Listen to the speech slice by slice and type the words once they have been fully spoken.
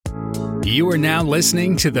You are now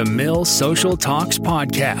listening to the Mill Social Talks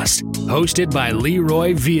podcast, hosted by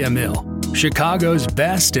Leroy Villamil, Chicago's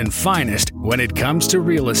best and finest when it comes to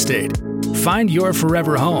real estate. Find your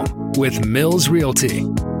forever home with Mills Realty.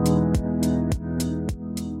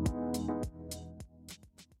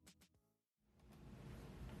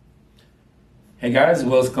 Hey guys,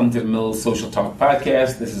 welcome to the Mills Social Talk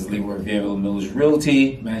podcast. This is Leroy Villamil, Mills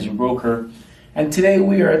Realty, managing broker, and today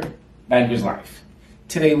we are at Bankers Life.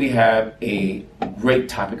 Today we have a great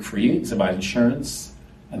topic for you. It's about insurance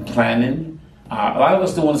and planning. A lot of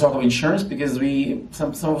us don't want to talk about insurance because some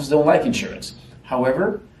of us don't like insurance.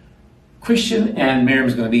 However, Christian and Miriam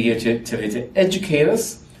is going to be here today to educate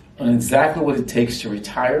us on exactly what it takes to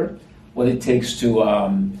retire, what it takes to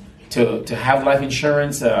have life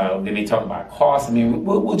insurance. They may talk about costs. I mean,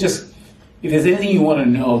 we'll just, if there's anything you want to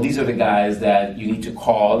know, these are the guys that you need to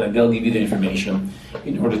call, and they'll give you the information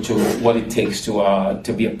in order to what it takes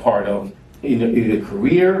to be a part of either a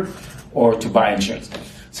career or to buy insurance.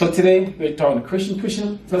 So today we're talking to Christian.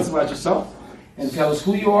 Christian, tell us about yourself and tell us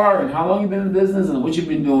who you are and how long you've been in business and what you've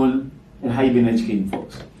been doing and how you've been educating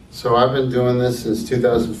folks. So I've been doing this since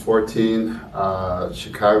 2014.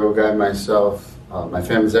 Chicago guy myself. My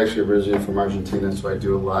family's actually originally from Argentina, so I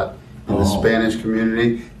do a lot in the Spanish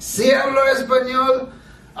community. Si hablo español.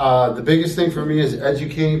 The biggest thing for me is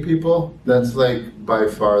educating people. That's like by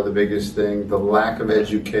far the biggest thing. The lack of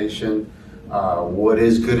education. What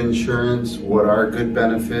is good insurance? What are good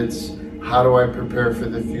benefits? How do I prepare for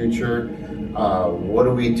the future? What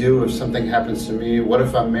do we do if something happens to me? What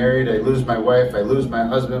if I'm married? I lose my wife. I lose my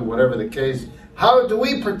husband, whatever the case. How do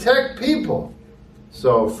we protect people?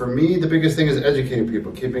 So for me, the biggest thing is educating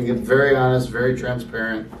people, keeping it very honest, very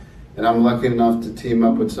transparent. And I'm lucky enough to team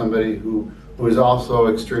up with somebody who is also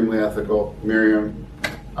extremely ethical, Miriam.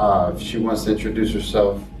 If she wants to introduce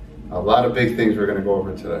herself. A lot of big things we're going to go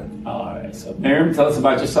over today. All right. So Miriam, tell us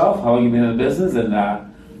about yourself, how long you've been in the business, and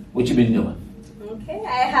what you've been doing. Okay.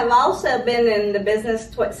 I have also been in the business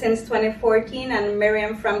since 2014. I'm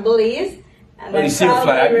Miriam from Belize, and I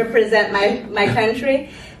proudly represent my country.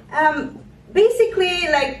 Basically,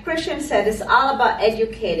 like Christian said, it's all about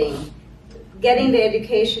educating. Getting the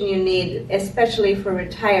education you need, especially for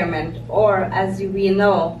retirement, or as we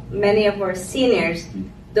know, many of our seniors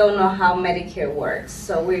don't know how Medicare works.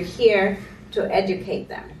 So we're here to educate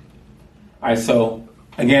them. All right, so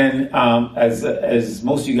again, as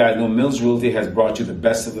most of you guys know, Mills Realty has brought you the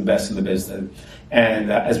best of the best in the business.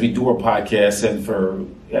 And as we do our podcast, and for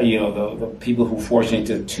the people who are fortunate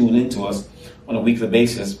to tune into us on a weekly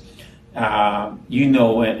basis, we have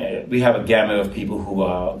a gamut of people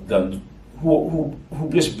who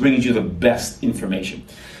just brings you the best information.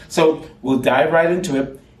 So we'll dive right into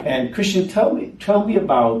it. And Christian, tell me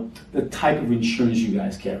about the type of insurance you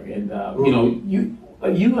guys carry. And you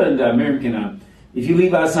and Miriam can, if you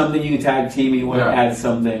leave out something, you can tag team. You want to add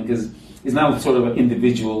something because it's not sort of an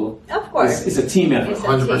individual. Of course, it's a team effort.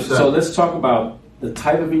 100%. So let's talk about the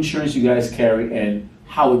type of insurance you guys carry and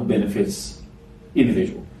how it benefits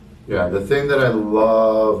individual. Yeah, the thing that I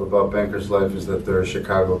love about Bankers Life is that they're a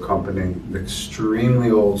Chicago company,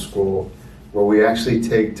 extremely old school, where we actually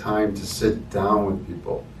take time to sit down with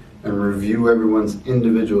people and review everyone's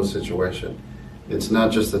individual situation. It's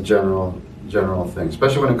not just a general thing,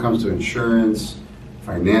 especially when it comes to insurance,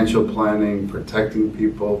 financial planning, protecting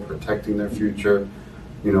people, protecting their future,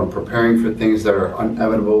 preparing for things that are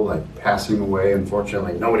inevitable, like passing away.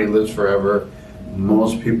 Unfortunately, nobody lives forever.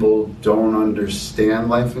 Most people don't understand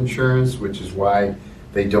life insurance, which is why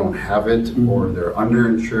they don't have it, or they're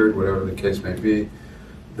underinsured, whatever the case may be.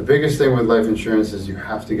 The biggest thing with life insurance is you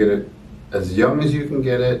have to get it as young as you can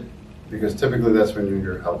get it, because typically that's when you're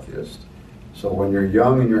your healthiest. So when you're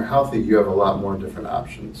young and you're healthy, you have a lot more different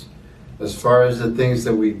options. As far as the things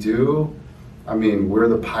that we do, we're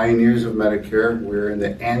the pioneers of Medicare. We're in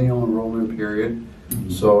the annual enrollment period.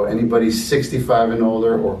 So anybody 65 and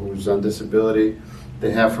older or who's on disability,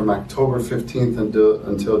 they have from October 15th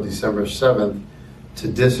until December 7th to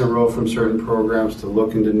disenroll from certain programs, to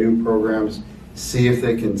look into new programs, see if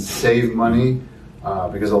they can save money,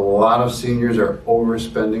 because a lot of seniors are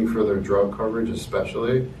overspending for their drug coverage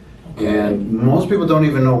especially. And most people don't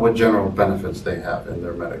even know what general benefits they have in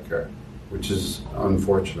their Medicare, which is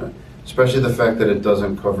unfortunate, especially the fact that it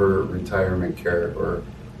doesn't cover retirement care or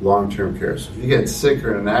long-term care. So if you get sick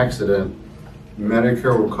or in an accident,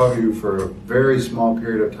 Medicare will cover you for a very small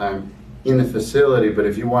period of time in a facility, but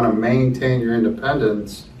if you want to maintain your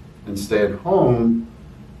independence and stay at home,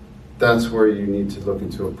 that's where you need to look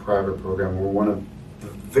into a private program. We're one of the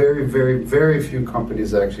very, very, very few companies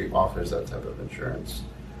that actually offers that type of insurance.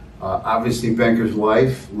 Obviously, Bankers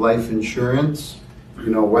Life insurance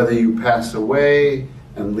whether you pass away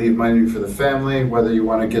and leave money for the family, whether you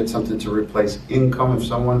want to get something to replace income if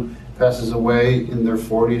someone passes away in their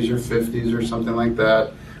 40s or 50s or something like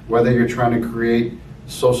that, whether you're trying to create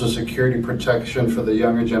Social Security protection for the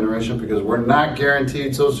younger generation, because we're not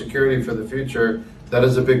guaranteed Social Security for the future. That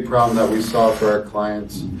is a big problem that we solve for our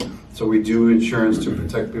clients. So we do insurance to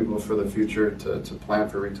protect people for the future, to plan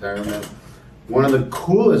for retirement. One of the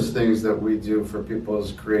coolest things that we do for people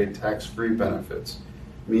is create tax-free benefits,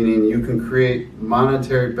 meaning you can create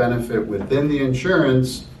monetary benefit within the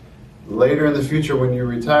insurance. Later in the future when you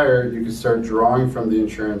retire, you can start drawing from the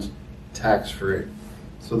insurance tax-free.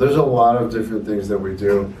 So there's a lot of different things that we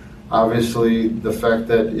do. Obviously, the fact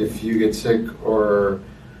that if you get sick or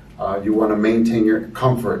you want to maintain your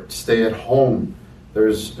comfort, stay at home,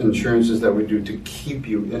 there's insurances that we do to keep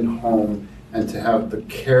you in home and to have the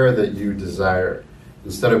care that you desire.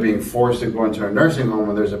 Instead of being forced to go into a nursing home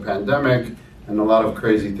when there's a pandemic and a lot of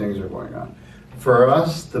crazy things are going on. For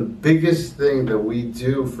us, the biggest thing that we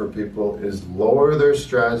do for people is lower their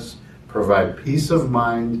stress, provide peace of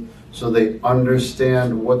mind, so they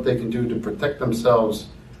understand what they can do to protect themselves,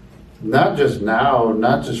 not just now,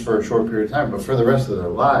 not just for a short period of time, but for the rest of their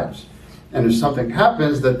lives. And if something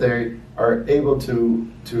happens, that they are able to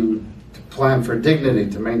plan for dignity,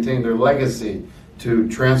 to maintain their legacy, to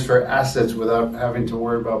transfer assets without having to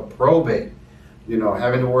worry about probate,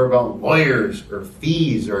 having to worry about lawyers or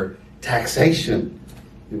fees or taxation.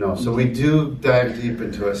 So we do dive deep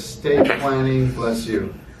into estate planning, bless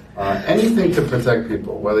you. Anything to protect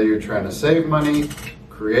people, whether you're trying to save money,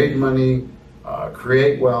 create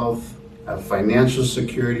wealth, have financial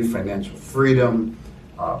security, financial freedom,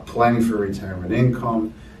 planning for retirement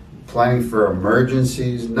income, planning for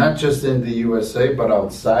emergencies, not just in the USA, but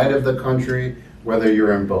outside of the country, whether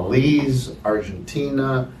you're in Belize,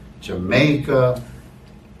 Argentina, Jamaica,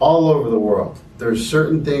 all over the world. There's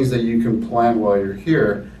certain things that you can plan while you're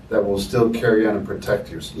here that will still carry on and protect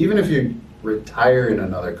you. So even if you retire in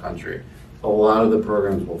another country, a lot of the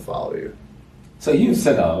programs will follow you. So you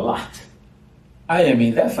said a lot. I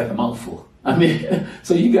mean, that's like a mouthful.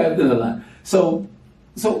 So you guys did a lot. So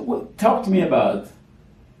talk to me about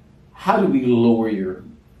how do we lower your,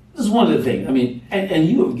 this is one of the things, and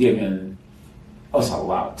you have given us a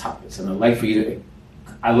lot of topics, and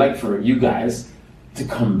I'd like for you guys to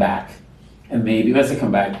come back, and maybe as they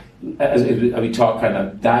come back, as we talk, kind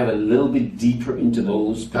of dive a little bit deeper into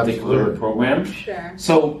those particular programs. Sure.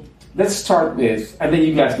 So let's start with, and then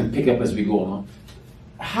you guys can pick up as we go along.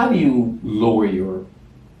 How do you lower your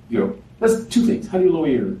that's two things. How do you lower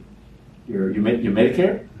your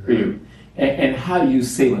Medicare? And how do you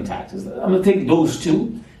save on taxes? I'm going to take those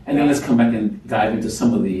two, and then let's come back and dive into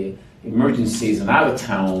some of the emergencies and out of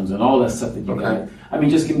towns and all that stuff that you got.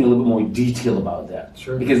 Just give me a little bit more detail about that.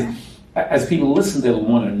 Sure. Because as people listen, they'll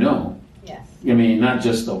want to know. Yes. Not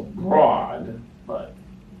just abroad, but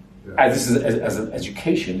as an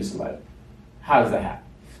education, it's like, how does that happen?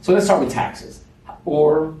 So let's start with taxes,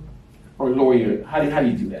 or lower your. How do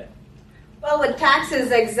you do that? Well, with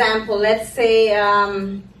taxes, example, let's say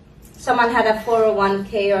someone had a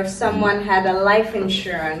 401k or someone had a life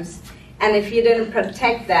insurance, and if you didn't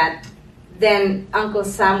protect that, then Uncle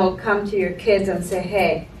Sam will come to your kids and say,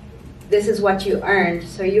 hey, this is what you earned,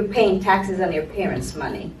 so you're paying taxes on your parents'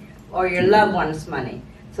 money or your loved ones' money.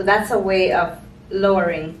 So that's a way of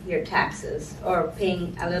lowering your taxes or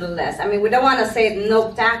paying a little less. We don't want to say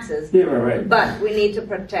no taxes, right. But we need to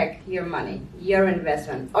protect your money, your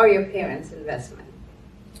investment, or your parents' investment.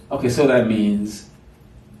 Okay, so that means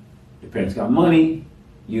your parents got money,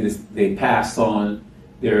 they passed on.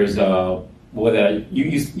 There's whether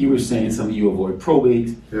you were saying something, you avoid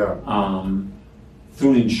probate. Yeah.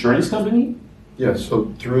 Through the insurance company? Yeah,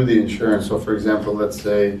 so through the insurance. So for example, let's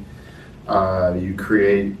say you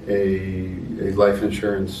create a life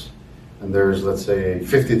insurance and there's, let's say, a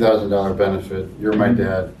 $50,000 benefit. You're my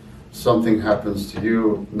dad. Something happens to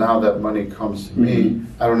you. Now that money comes to me.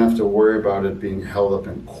 I don't have to worry about it being held up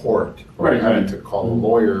in court or having to call a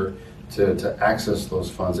lawyer to access those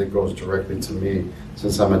funds. It goes directly to me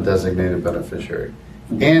since I'm a designated beneficiary.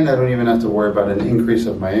 And I don't even have to worry about an increase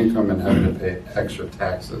of my income and having to pay extra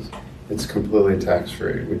taxes. It's completely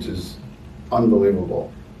tax-free, which is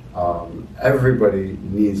unbelievable. Everybody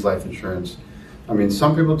needs life insurance.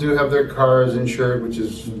 Some people do have their cars insured, which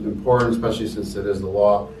is important, especially since it is the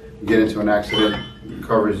law. You get into an accident, it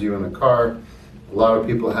covers you and the car. A lot of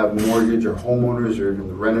people have mortgage or homeowners or even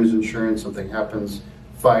the renter's insurance. Something happens,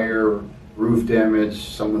 fire, roof damage,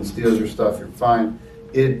 someone steals your stuff, you're fine.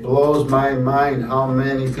 It blows my mind how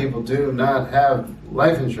many people do not have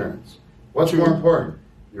life insurance. What's more important?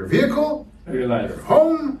 Your vehicle, or your life, your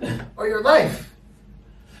home, or your life?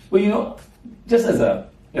 Well, just as a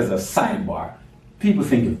sidebar, people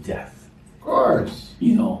think of death. Of course.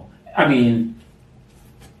 I mean,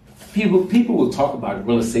 people will talk about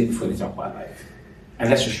real estate before they talk about life.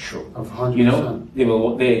 And that's just true. 100%. They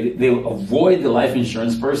will avoid the life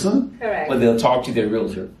insurance person, correct, but they'll talk to their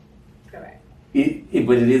realtor. Correct.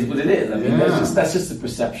 But it is what it is. I mean, that's just the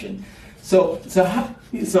perception. So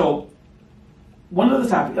one of the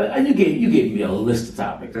topics, and you gave me a list of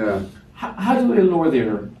topics. Yeah. How do they lower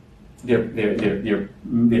their Medicare,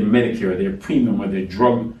 their premium, or their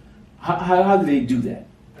drug? How do they do that?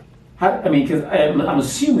 Because I'm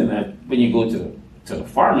assuming that when you go to the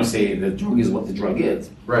pharmacy, the drug is what the drug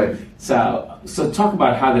is. Right. So talk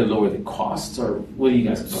about how they lower the costs, or what do you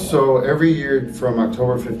guys talk about? So every year from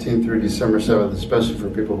October 15th through December 7th, especially for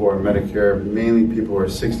people who are Medicare, mainly people who are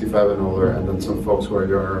 65 and older, and then some folks who are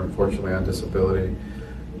younger, unfortunately, on disability,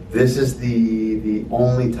 this is the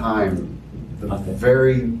only time,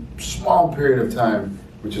 very small period of time,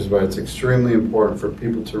 which is why it's extremely important for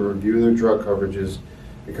people to review their drug coverages,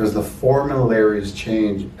 because the formularies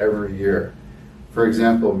change every year. For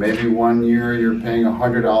example, maybe one year you're paying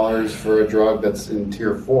 $100 for a drug that's in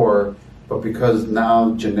tier 4, but because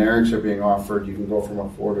now generics are being offered, you can go from a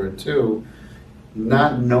 4 to a 2.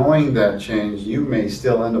 Not knowing that change, you may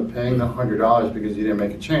still end up paying the $100 because you didn't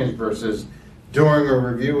make a change, versus doing a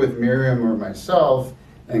review with Miriam or myself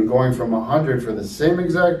and going from $100 for the same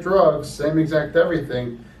exact drugs, same exact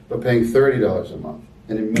everything, but paying $30 a month,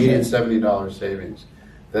 an immediate $70 savings.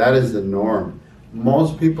 That is the norm.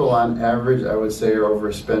 Most people on average, I would say, are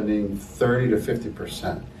overspending 30 to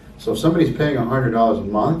 50%. So if somebody's paying $100 a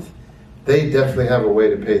month, they definitely have a way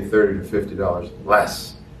to pay $30 to $50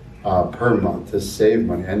 less per month to save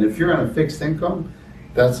money. And if you're on a fixed income,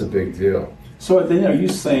 that's a big deal. So then are you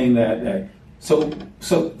saying that so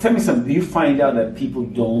tell me something, do you find out that people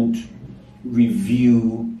don't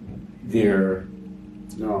review their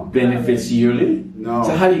benefits yearly? No.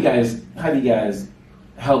 So how do you guys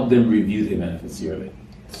help them review their benefits yearly?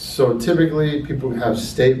 So typically people have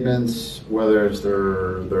statements, whether it's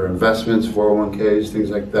their investments, 401ks,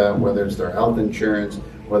 things like that, whether it's their health insurance,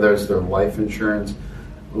 whether it's their life insurance.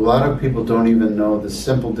 A lot of people don't even know the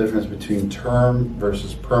simple difference between term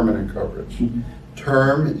versus permanent coverage. Mm-hmm.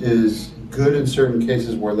 Term is good in certain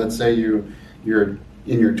cases where, let's say you're in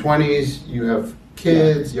your 20s, you have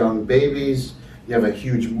kids, young babies, you have a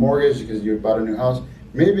huge mortgage because you bought a new house.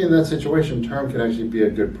 Maybe in that situation, term can actually be a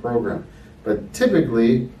good program. But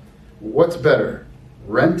typically, what's better,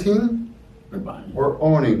 renting or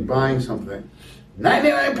owning, buying something?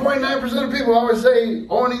 99.9% of people always say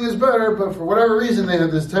owning is better, but for whatever reason, they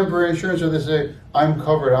have this temporary insurance, or they say, I'm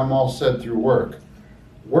covered, I'm all set through work.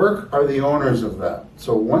 Work are the owners of that.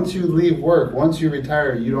 So once you leave work, once you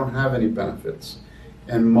retire, you don't have any benefits.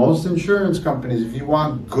 And most insurance companies, if you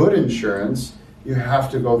want good insurance, you have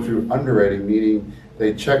to go through underwriting, meaning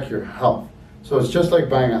they check your health. So it's just like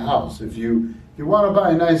buying a house. If you want to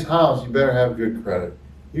buy a nice house, you better have good credit.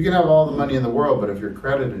 You can have all the money in the world, but if your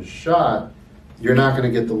credit is shot, you're not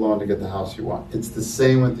going to get the loan to get the house you want. It's the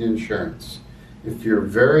same with the insurance. If you're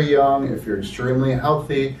very young, if you're extremely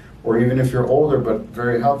healthy, or even if you're older but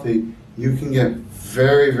very healthy, you can get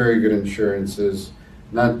very, very good insurances,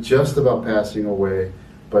 not just about passing away,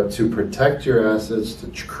 but to protect your assets, to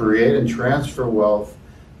create and transfer wealth,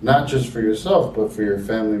 not just for yourself, but for your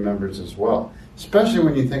family members as well. Especially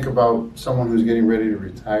when you think about someone who's getting ready to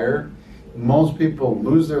retire. Most people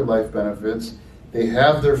lose their life benefits. They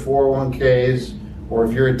have their 401ks, or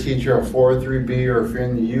if you're a teacher, a 403B, or if you're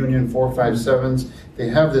in the union, 457s, they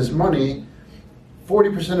have this money.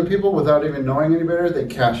 40% of people, without even knowing any better, they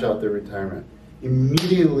cash out their retirement.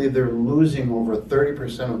 Immediately, they're losing over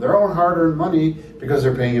 30% of their own hard-earned money because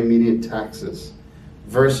they're paying immediate taxes,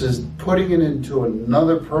 versus putting it into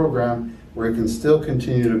another program where it can still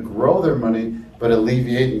continue to grow their money, but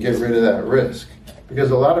alleviate and get rid of that risk.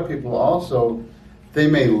 Because a lot of people also, they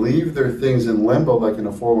may leave their things in limbo, like in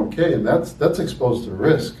a 401k, and that's exposed to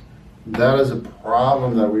risk. That is a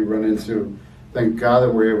problem that we run into. Thank God that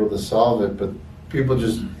we're able to solve it, but people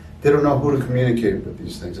they don't know who to communicate with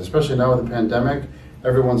these things, especially now with the pandemic.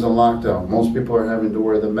 Everyone's on lockdown. Most people are having to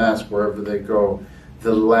wear the mask wherever they go.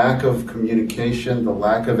 The lack of communication, the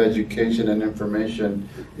lack of education and information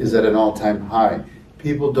is at an all-time high.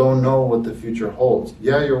 People don't know what the future holds.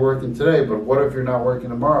 Yeah, you're working today, but what if you're not working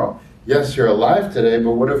tomorrow? Yes, you're alive today,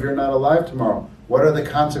 but what if you're not alive tomorrow? What are the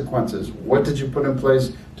consequences? What did you put in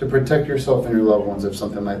place to protect yourself and your loved ones if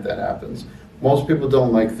something like that happens? Most people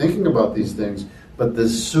don't like thinking about these things, but the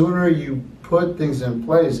sooner you put things in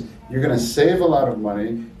place, you're going to save a lot of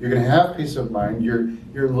money. You're going to have peace of mind. You're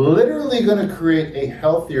literally going to create a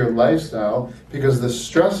healthier lifestyle because the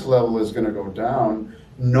stress level is going to go down,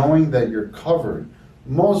 knowing that you're covered.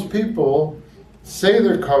 Most people say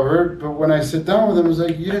they're covered, but when I sit down with them, it's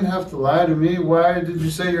like, you didn't have to lie to me. Why did you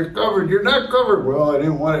say you're covered? You're not covered. Well, I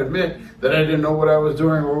didn't want to admit that I didn't know what I was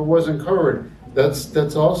doing or wasn't covered.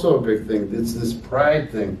 That's also a big thing. It's this pride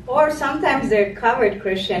thing. Or sometimes they're covered,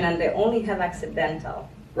 Christian, and they only have accidental.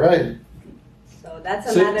 Right. So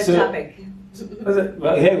that's another topic.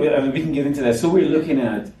 Well, hey, we can get into that. So we're looking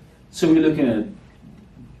at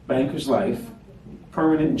Bankers Life,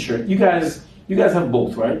 permanent insurance. You guys have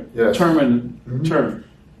both, right? Yes. Term and term.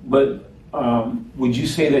 But would you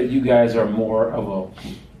say that you guys are more of a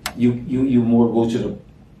you more go to the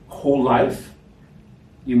whole life?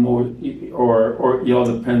 You more, or it all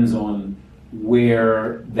depends on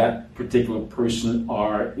where that particular person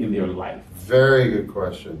are in their life? Very good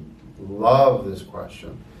question. Love this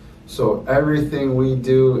question. So everything we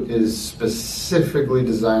do is specifically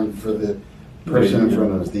designed for the person in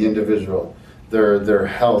front of us, the individual, their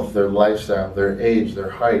health, their lifestyle, their age,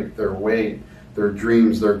 their height, their weight, their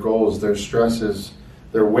dreams, their goals, their stresses,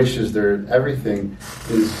 their wishes, their everything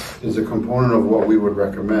is a component of what we would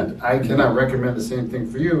recommend. I cannot recommend the same thing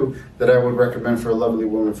for you that I would recommend for a lovely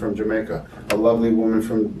woman from Jamaica, a lovely woman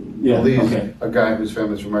from Belize, a guy whose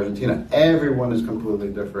family's from Argentina. Everyone is completely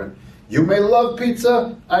different. You may love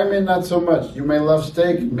pizza, I may not so much. You may love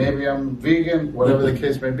steak, maybe I'm vegan, whatever the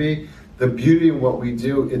case may be. The beauty of what we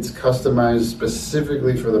do, it's customized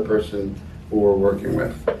specifically for the person who we're working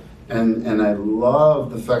with. And I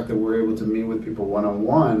love the fact that we're able to meet with people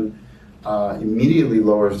one-on-one, immediately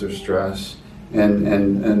lowers their stress,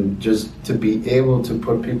 and just to be able to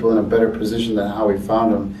put people in a better position than how we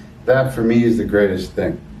found them, that for me is the greatest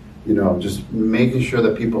thing. You know, just making sure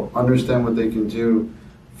that people understand what they can do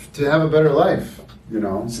to have a better life, you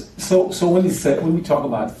know. So when we talk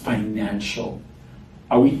about financial,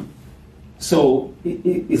 are we? So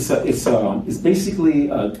it's basically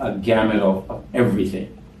a gamut of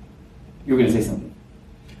everything. You were going to say something.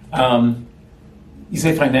 You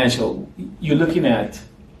say financial. You're looking at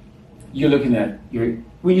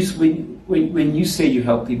when you say you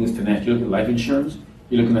help people with financial. You're looking at life insurance.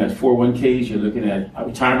 You're looking at 401ks. You're looking at a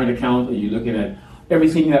retirement account. Or you're looking at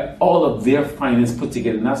everything that all of their finance put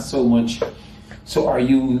together. Not so much. So are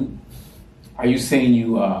you saying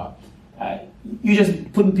you're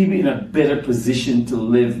just putting people in a better position to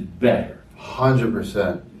live better?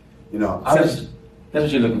 100%. You know, that's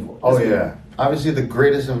what you're looking for. Oh, yeah. Obviously, the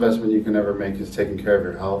greatest investment you can ever make is taking care of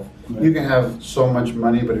your health. Right. You can have so much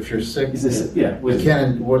money, but if you're sick, you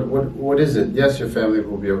can't. What is it? Yes, your family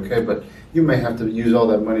will be okay, but you may have to use all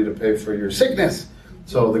that money to pay for your sickness.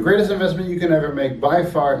 So the greatest investment you can ever make by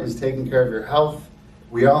far is taking care of your health.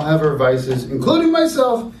 We all have our vices, including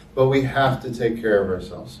myself, but we have to take care of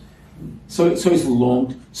ourselves. So it's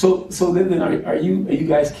long. So then are you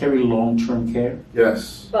guys carry long-term care?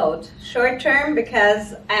 Yes. Both. Short-term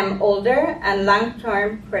because I'm older, and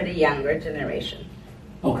long-term for the younger generation.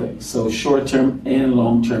 Okay, so short-term and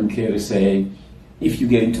long-term care to say, if you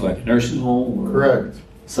get into like a nursing home or correct,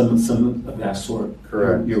 some of that sort,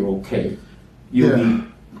 correct, you're okay. No,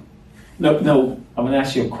 I'm going to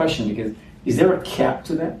ask you a question because is there a cap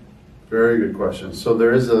to that? Very good question. So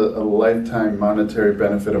there is a lifetime monetary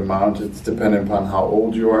benefit amount. It's dependent upon how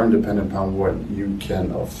old you are and dependent upon what you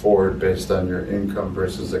can afford based on your income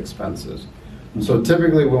versus expenses. So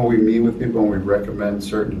typically when we meet with people and we recommend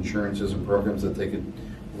certain insurances and programs that they could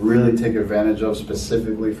really take advantage of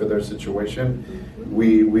specifically for their situation,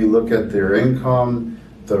 we look at their income,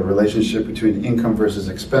 the relationship between income versus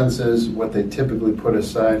expenses, what they typically put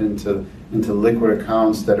aside into liquid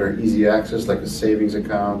accounts that are easy access, like a savings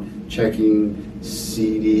account, checking,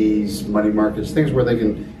 CDs, money markets, things where they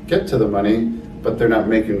can get to the money, but they're not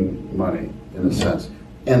making money in a sense.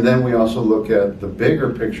 And then we also look at the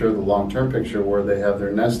bigger picture, the long-term picture, where they have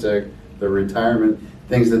their nest egg, their retirement,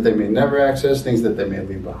 things that they may never access, things that they may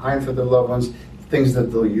leave behind for their loved ones, things that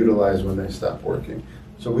they'll utilize when they stop working.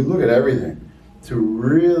 So we look at everything to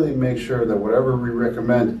really make sure that whatever we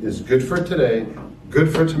recommend is good for today,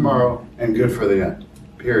 good for tomorrow, and good for the end,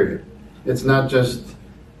 period. It's not just,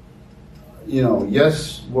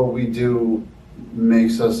 yes, what we do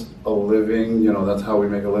makes us a living, that's how we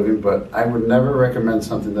make a living, but I would never recommend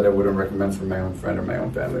something that I wouldn't recommend for my own friend or my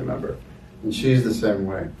own family member. And she's the same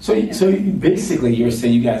way. So basically you're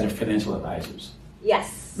saying you guys are financial advisors?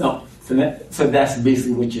 Yes. No, so that's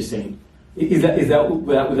basically what you're saying. Would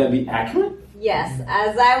that be accurate? Yes,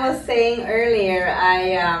 as I was saying earlier,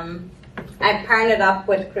 I partnered up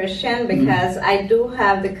with Christian because I do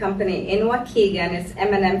have the company in Waukegan. It's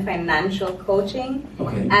M&M Financial Coaching.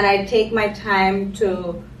 Okay. And I take my time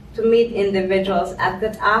to meet individuals at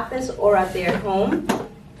the office or at their home,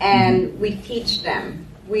 and we teach them.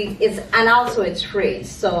 And also it's free.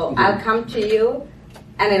 So I'll come to you,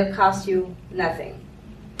 and it'll cost you nothing.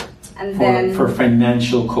 And for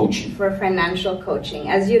financial coaching. For financial coaching.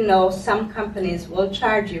 As you know, some companies will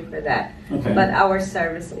charge you for that, but our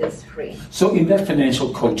service is free. So in that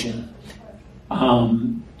financial coaching,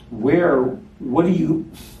 what do you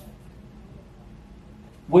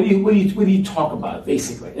talk about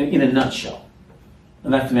basically in a nutshell in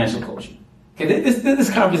that financial coaching? Okay, this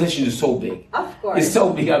conversation is so big. Of course. It's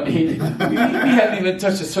so big. I mean, we haven't even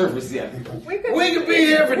touched the surface yet. We could be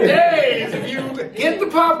here for days if you get the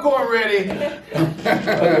popcorn ready.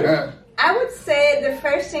 I would say the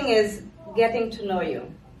first thing is getting to know you,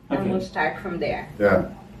 and we'll start from there. Yeah.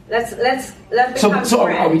 Let's become So friends.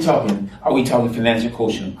 are we talking financial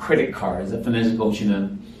coaching on credit cards, or financial coaching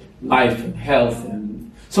on life and health,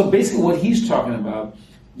 and so basically what he's talking about.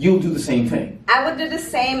 You'll do the same thing. I would do the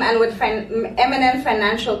same, and with M&M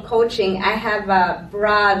Financial Coaching, I have a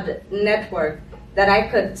broad network that I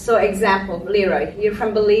could. So, example, Leroy, you're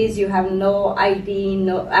from Belize. You have no ID,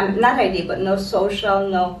 not ID, but no social,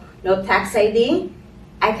 no tax ID.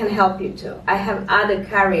 I can help you too. I have other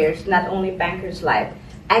carriers, not only Bankers Life.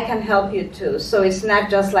 I can help you too. So it's not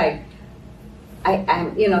just like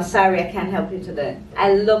I'm sorry, I can't help you today.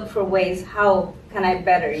 I look for ways how can I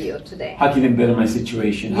better you today? How can you better my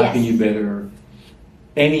situation? How can you better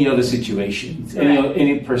any other situation?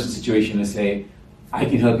 Any person's situation to say, I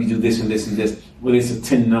can help you do this and this and this. Whether it's a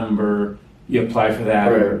TIN number, you apply for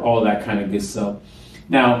that, or all that kind of good stuff.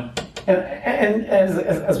 Now, and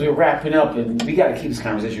as we're wrapping up, and we got to keep this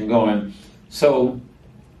conversation going. So,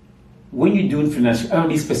 when you're doing financial, I want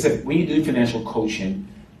to be specific. When you're doing financial coaching,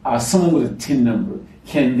 someone with a TIN number,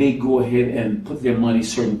 can they go ahead and put their money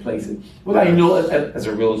certain places? Well, I know as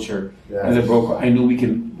a realtor, as a broker, I know we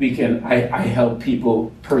can. I help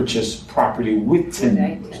people purchase property with TIN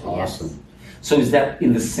numbers. Awesome. So is that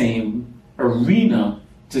in the same arena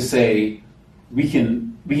to say we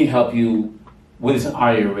can help you whether it's an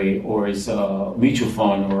IRA or it's a mutual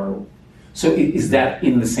fund or so is that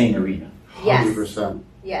in the same arena? Yes. 100%.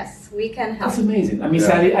 Yes, we can help. That's amazing. I mean,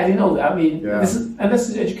 so I didn't know that. I mean, this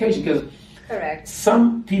is education because correct.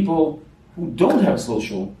 Some people who don't have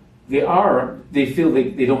social, they feel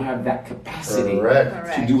they don't have that capacity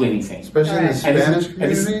to do anything. Especially in the Spanish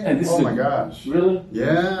community. Oh my gosh. Really?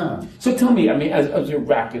 Yeah. So tell me, I mean, as you're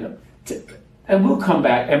wrapping up, and we'll come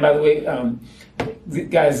back. And by the way,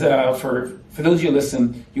 guys, for those of you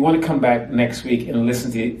listening, you want to come back next week and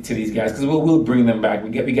listen to these guys because we'll bring them back.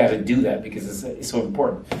 We got to do that because it's so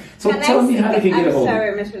important. So tell me how they can get a hold of you.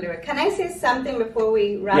 I'm sorry, Mr. Leroy. Can I say something before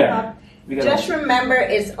we wrap up? Just remember,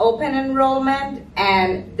 it's open enrollment,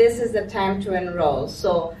 and this is the time to enroll.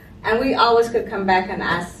 So, and we always could come back and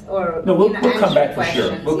ask or we'll come back for questions.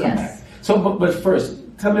 sure. We'll come back. So, but first,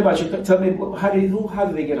 tell me about how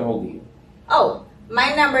do they get a hold of you? Oh,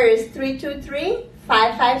 my number is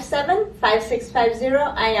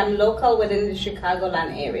 323-557-5650. I am local within the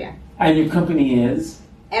Chicagoland area. And your company is?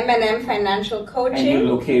 M&M Financial Coaching. And you're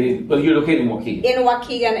located in Waukegan? In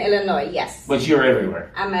Waukegan, Illinois, yes. But you're everywhere?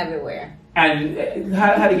 I'm everywhere. And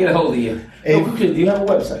how to get a hold of you? Do you have a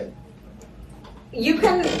website? You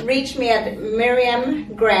can reach me at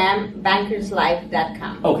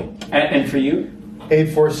MiriamGrahamBankersLife.com. Okay. And for you?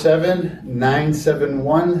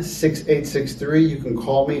 847-971-6863. You can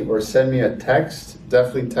call me or send me a text.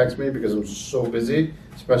 Definitely text me because I'm so busy,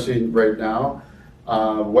 especially right now.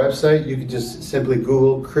 Website, you can just simply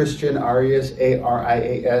Google Christian Arias,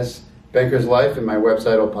 Arias, Bankers Life, and my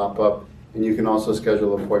website will pop up. And you can also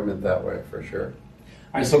schedule an appointment that way for sure. All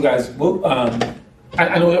right, so guys, we'll, I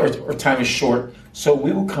know our time is short, so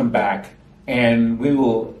we will come back and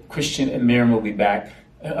Christian and Miriam will be back.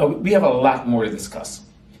 We have a lot more to discuss.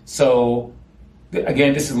 So,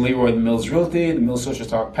 again, this is Leroy the Mills Realty, the Mills Social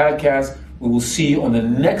Talk Podcast. We will see you on the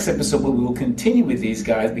next episode where we will continue with these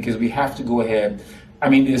guys because we have to go ahead. I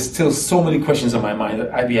mean, there's still so many questions on my mind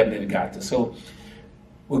that we haven't even got to. So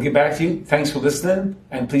we'll get back to you. Thanks for listening.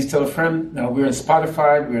 And please tell a friend. Now, we're in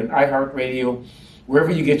Spotify. We're in iHeartRadio.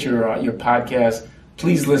 Wherever you get your podcast,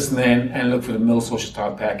 please listen in and look for the Mills Social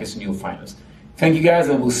Talk Podcast and you'll find us. Thank you, guys,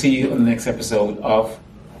 and we'll see you on the next episode of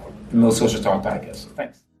the Mills Social Talk Podcast.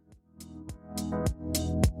 Thanks.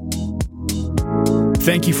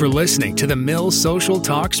 Thank you for listening to the Mills Social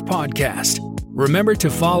Talks podcast. Remember to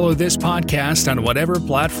follow this podcast on whatever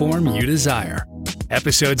platform you desire.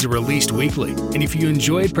 Episodes are released weekly, and if you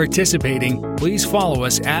enjoyed participating, please follow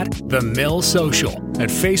us at The Mill Social at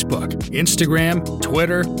Facebook, Instagram,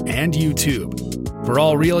 Twitter, and YouTube. For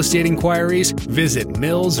all real estate inquiries, visit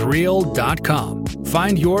millsreal.com.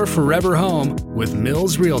 Find your forever home with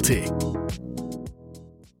Mills Realty.